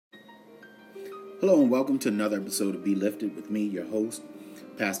Hello and welcome to another episode of Be Lifted with me, your host,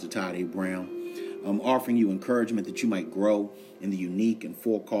 Pastor Todd A. Brown. I'm offering you encouragement that you might grow in the unique and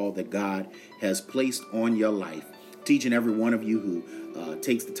full call that God has placed on your life. To each and every one of you who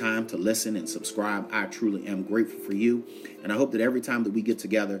takes the time to listen and subscribe, I truly am grateful for you. And I hope that every time that we get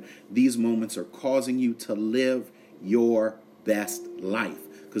together, these moments are causing you to live your best life.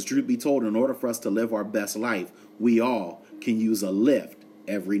 Because truth be told, in order for us to live our best life, we all can use a lift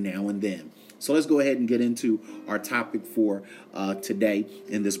every now and then. So let's go ahead and get into our topic for today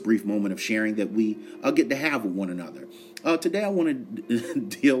in this brief moment of sharing that we get to have with one another. Today I want to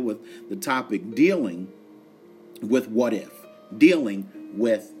deal with the topic dealing with what if. Dealing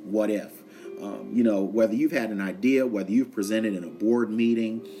with what if. Whether you've had an idea, whether you've presented in a board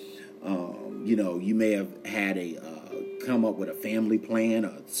meeting, you may have had come up with a family plan,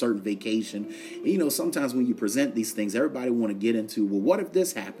 a certain vacation. And, sometimes when you present these things, everybody want to get into, well, what if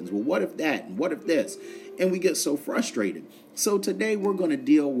this happens? Well, what if that? And what if this? And we get so frustrated. So today we're going to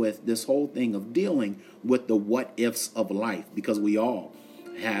deal with this whole thing of dealing with the what ifs of life, because we all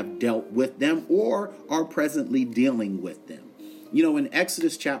have dealt with them or are presently dealing with them. In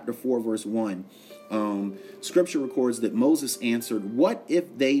Exodus chapter 4, verse 1, scripture records that Moses answered, "What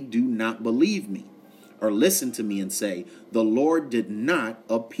if they do not believe me or listen to me and say, the Lord did not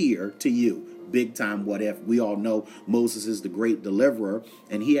appear to you?" Big time what if. We all know Moses is the great deliverer,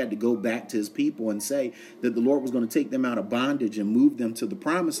 and he had to go back to his people and say that the Lord was going to take them out of bondage and move them to the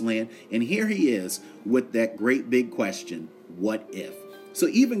promised land. And here he is with that great big question, what if? So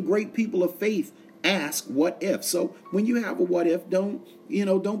even great people of faith ask what if. So when you have a what if, don't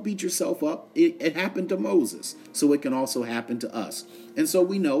beat yourself up. It happened to Moses, so it can also happen to us. And so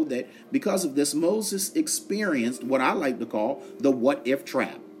we know that because of this, Moses experienced what I like to call the what if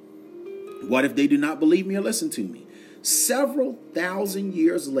trap. What if they do not believe me or listen to me? Several thousand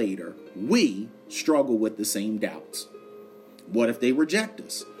years later, we struggle with the same doubts. What if they reject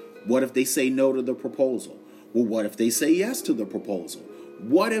us? What if they say no to the proposal? Well, what if they say yes to the proposal?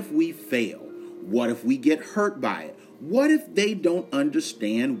 What if we fail? What if we get hurt by it? What if they don't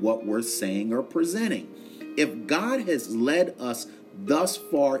understand what we're saying or presenting? If God has led us thus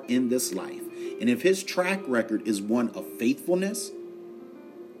far in this life, and if his track record is one of faithfulness,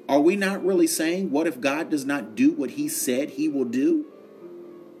 are we not really saying, what if God does not do what he said he will do?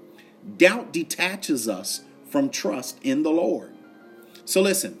 Doubt detaches us from trust in the Lord. So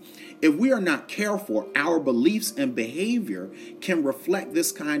listen, if we are not careful, our beliefs and behavior can reflect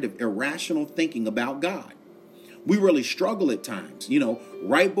this kind of irrational thinking about God. We really struggle at times,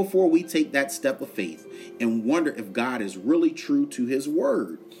 right before we take that step of faith and wonder if God is really true to his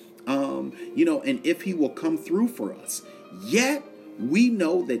word, and if he will come through for us. Yet we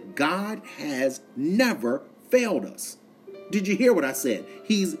know that God has never failed us. Did you hear what I said?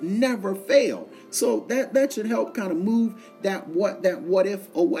 He's never failed. So that should help kind of move that what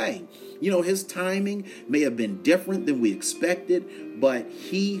if away. His timing may have been different than we expected, but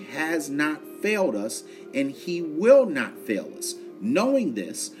he has not failed us, and he will not fail us. Knowing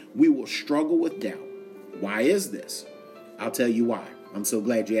this, we will struggle with doubt. Why is this? I'll tell you why. I'm so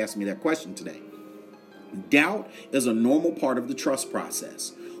glad you asked me that question today. Doubt is a normal part of the trust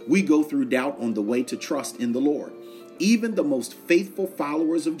process. We go through doubt on the way to trust in the Lord. Even the most faithful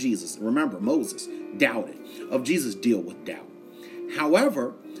followers of Jesus, remember Moses doubted, of Jesus deal with doubt.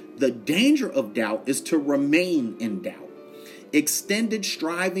 However, the danger of doubt is to remain in doubt. Extended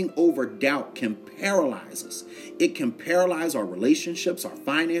striving over doubt can paralyze us. It can paralyze our relationships, our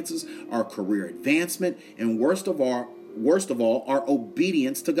finances, our career advancement, and worst of all, our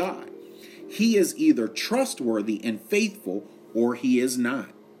obedience to God. He is either trustworthy and faithful, or he is not.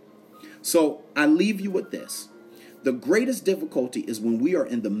 So I leave you with this. The greatest difficulty is when we are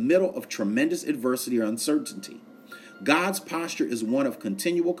in the middle of tremendous adversity or uncertainty. God's posture is one of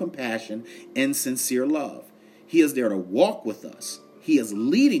continual compassion and sincere love. He is there to walk with us. He is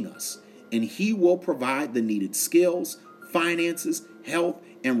leading us, and he will provide the needed skills, finances, health,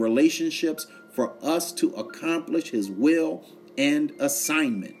 and relationships for us to accomplish his will and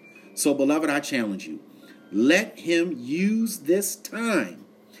assignment. So, beloved, I challenge you. Let him use this time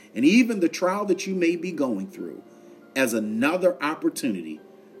and even the trial that you may be going through as another opportunity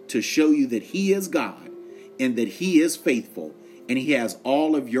to show you that he is God and that he is faithful, and he has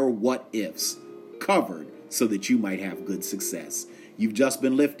all of your what ifs covered so that you might have good success. You've just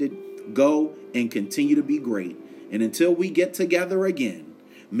been lifted. Go and continue to be great. And until we get together again,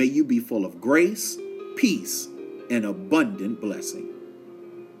 may you be full of grace, peace, and abundant blessing.